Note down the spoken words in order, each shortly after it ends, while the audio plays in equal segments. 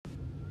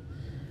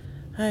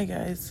Hi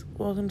guys,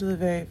 welcome to the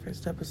very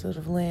first episode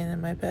of Laying in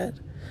My Bed.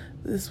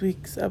 This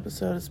week's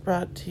episode is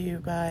brought to you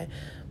by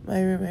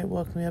my roommate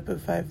woke me up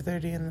at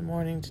 5:30 in the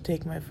morning to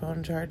take my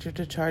phone charger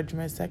to charge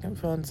my second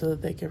phone so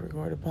that they could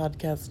record a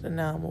podcast, and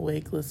now I'm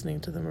awake listening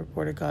to them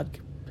report a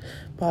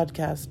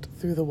podcast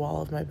through the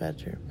wall of my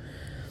bedroom.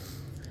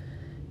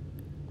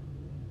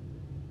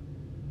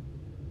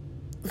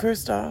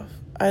 First off,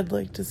 I'd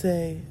like to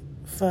say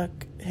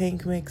fuck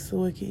Hank Makes the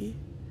Wiki.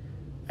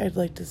 I'd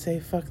like to say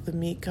fuck the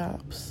meat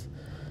cops.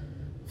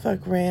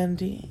 Fuck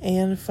Randy,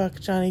 and fuck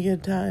Johnny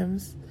Good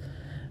Times.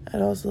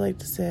 I'd also like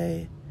to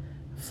say,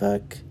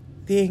 fuck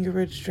the Angry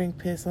Birds drink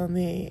piss in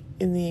the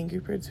Angry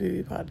Birds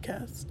movie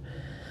podcast.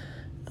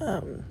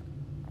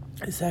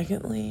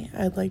 Secondly,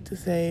 I'd like to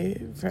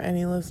say for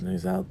any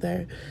listeners out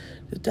there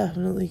to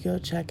definitely go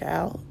check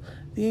out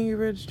the Angry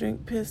Birds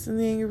drink piss in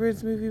the Angry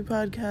Birds movie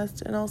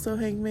podcast, and also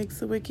Hank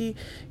Makes the Wiki.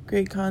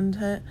 Great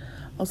content.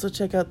 Also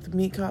check out the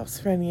Meat Cops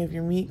for any of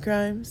your meat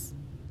crimes.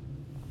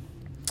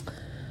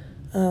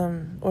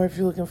 Or if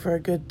you're looking for a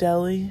good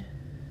deli,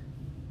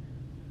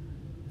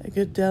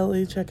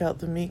 check out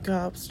the Meat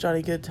Cops,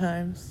 Johnny Good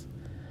Times.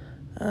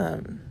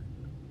 Other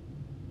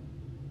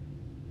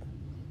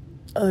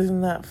than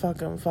that, fuck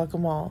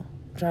them all.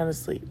 I'm trying to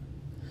sleep.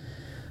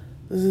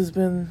 This has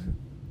been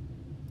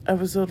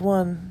episode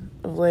 1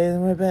 of Laying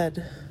in My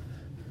Bed.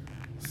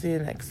 See you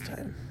next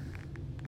time.